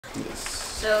Yes.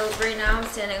 So right now I'm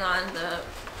standing on the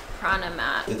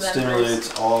Pranamat. It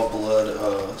stimulates all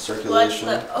blood circulation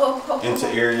into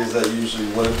areas that usually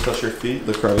wouldn't touch your feet,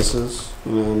 the crevices,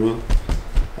 you know what I mean?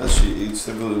 As she eats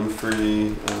the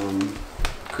gluten-free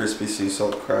crispy sea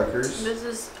salt crackers. This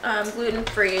is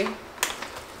gluten-free.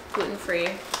 Gluten-free.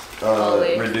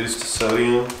 Reduced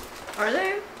sodium. Are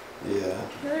they? Yeah.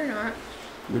 No, they're not.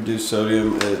 Reduced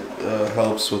sodium, it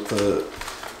helps with the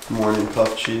morning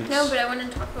puff cheeks. No, but I want to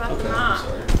talk about the I'm mat.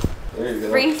 sorry. There you go.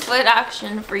 Free foot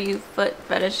action for you foot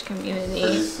fetish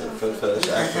community. Foot fetish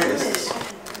activists.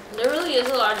 There really is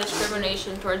a lot of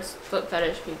discrimination towards foot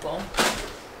fetish people.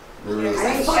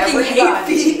 I fucking hate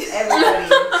feet. Everybody.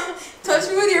 Touch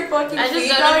me with your fucking feet,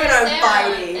 dog, and I'm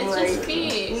biting. It's like, just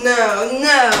feet. No,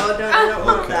 I don't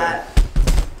want that.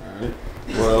 Alright.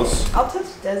 What else? I'll touch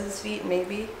Dez's feet,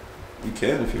 maybe. You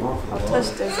can if you want. For the I'll law.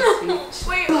 touch Dez's feet.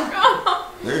 Wait,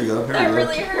 There you go. Here that we go.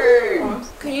 really hurt.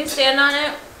 Can you stand on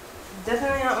it?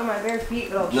 Definitely not with my bare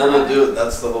feet, but I'll try. No, do it.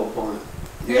 That's the whole point.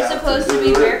 You're supposed to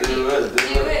be bare feet. Do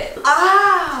it.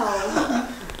 Ow!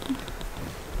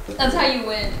 That's how you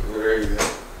win. There you go.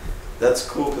 That's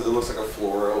cool because it looks like a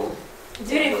floral.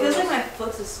 Dude, it feels like my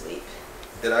foot's asleep.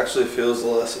 It actually feels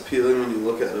less appealing when you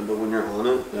look at it, but when you're on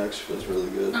it, it actually feels really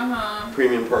good.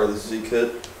 Premium part of the Z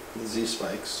kit, the Z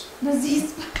spikes. The Z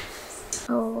spikes.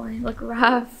 Oh, I look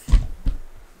rough.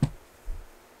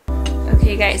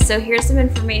 Okay, guys, so here's some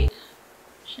information.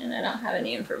 I don't have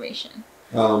any information.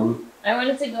 I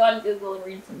wanted to go on Google and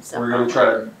read some stuff. We're gonna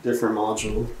try a different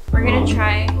module. We're gonna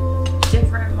try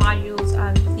different modules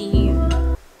of the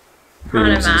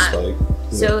Pranamat.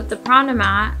 So the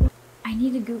Pranamat, I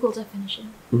need a Google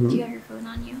definition. Do you have your phone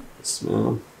on you?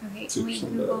 Smell. Okay, can we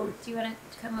Google? Do you want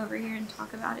to come over here and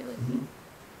talk about it with me?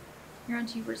 You're on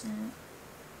 2%.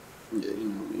 Yeah, you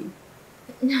know me.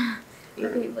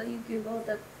 Okay, will you Google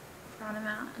the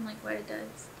Pranamat and like what it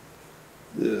does?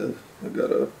 Yeah, I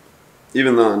gotta.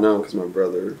 Even though I know, because my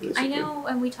brother. Basically. I know,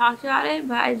 and we talked about it,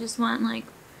 but I just want like.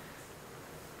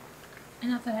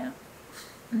 Not that I don't.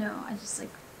 No, I just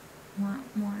like want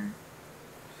more.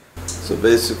 So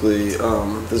basically,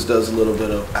 this does a little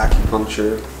bit of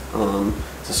acupuncture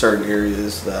to certain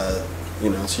areas that, you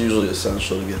know, it's usually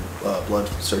essential to get blood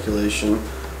circulation.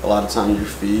 A lot of times your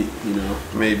feet, you know,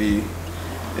 maybe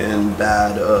in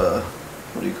bad,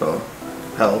 what do you call it?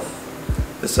 Health.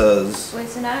 It says... Wait,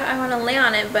 so now I want to lay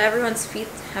on it, but everyone's feet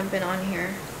have been on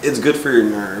here. It's good for your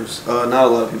nerves. Not a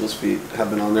lot of people's feet have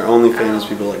been on there. Only famous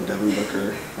people like Devin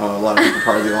Booker. A lot of people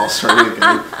part of the All-Star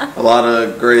Weekend. A lot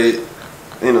of great,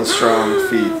 you know, strong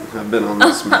feet have been on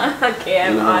this mat. Okay,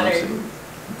 I'm honored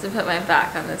to put my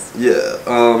back on this. Yeah,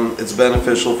 it's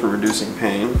beneficial for reducing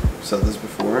pain. I've said this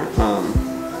before.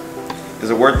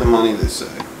 Is it worth the money, they say?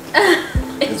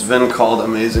 It's been called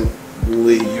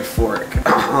amazingly euphoric.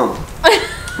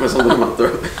 There's something in my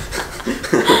throat.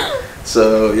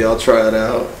 So, yeah, I'll try it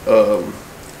out. The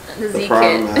Z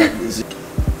kit.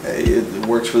 Hey, it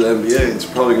works for the NBA. It's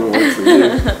probably going to work for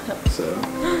you. So.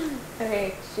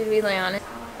 Okay, should we lay on it?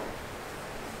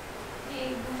 Hey,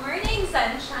 good morning,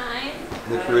 sunshine.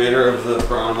 The creator of the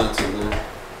Pranamat in there.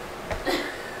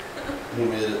 He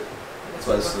made it. That's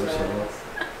why I sleep so well.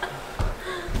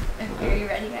 Okay, are you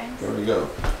ready, guys? There we go.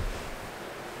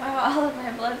 Wow, all of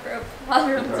my blood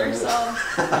problems are solved.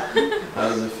 How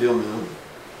does it feel, man?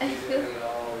 I feel...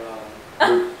 I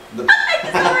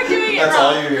we're doing it That's wrong.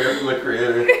 all you hear from the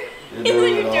creator. You're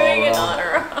doing it all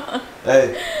wrong.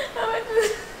 Hey. You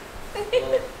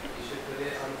should put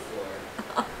it on the floor.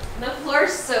 The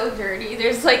floor's so dirty.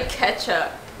 There's like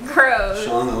ketchup. Gross.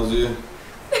 Sean knows you.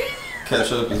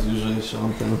 Ketchup is usually a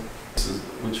Sean thing.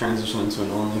 We transition into an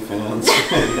OnlyFans.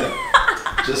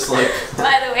 Just like.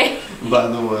 By the way.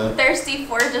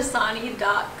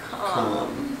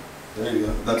 Thirstyforjasani.com. There you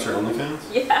go. That's your OnlyFans?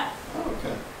 Yeah. Oh,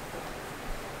 okay.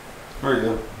 There you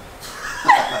go.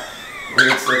 We're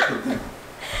gonna stick with that.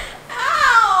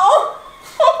 Ow!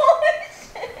 Holy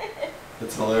shit.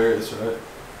 It's hilarious, right?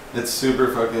 It's super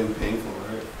fucking painful,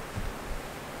 right?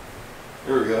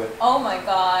 Here we go. Oh my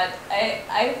god.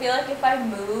 I feel like if I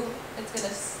move, it's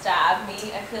gonna stab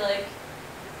me. I feel like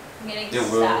I'm getting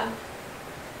stabbed.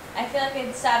 I feel like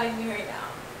it's stabbing me right now.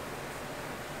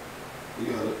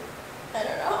 You got it. I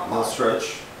don't know. Now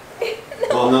stretch. No.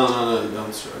 Well, no,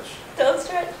 don't stretch. Don't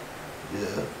stretch.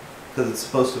 Yeah, because it's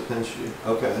supposed to pinch you.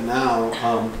 Okay, now,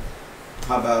 how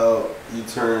about you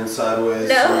turn sideways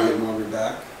so you get more of your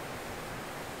back?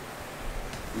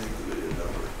 Make the video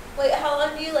dumber. Wait, how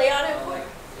long do you lay on it for? If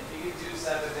you could do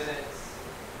 7 minutes.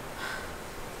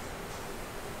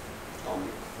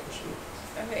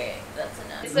 Okay, that's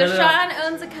enough. so Sean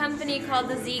owns a company called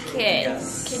the Z Kit.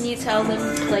 Yes. Can you tell them,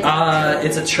 like...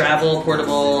 It's a travel,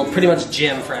 portable, pretty much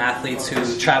gym for athletes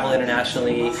who travel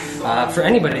internationally, for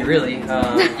anybody really.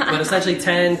 But essentially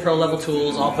 10 pro level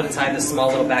tools, all put inside this small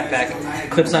little backpack,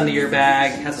 clips onto your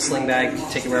bag, has a sling bag,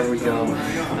 take it wherever we go.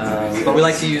 But we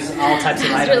like to use all types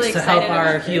of items to help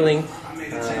our healing.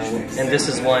 And this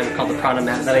is one called the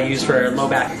Pranamat that I use for low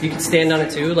back. You can stand on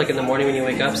it too, like in the morning when you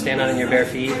wake up, stand on it in your bare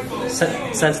feet.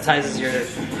 Sensitizes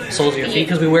your soles of your feet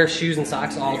because we wear shoes and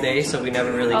socks all day, so we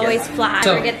never really always flat.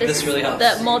 So get this really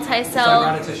helps. The multi-cell. So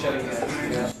I brought it to show you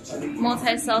guys. Yeah.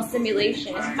 Multi-cell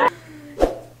stimulation.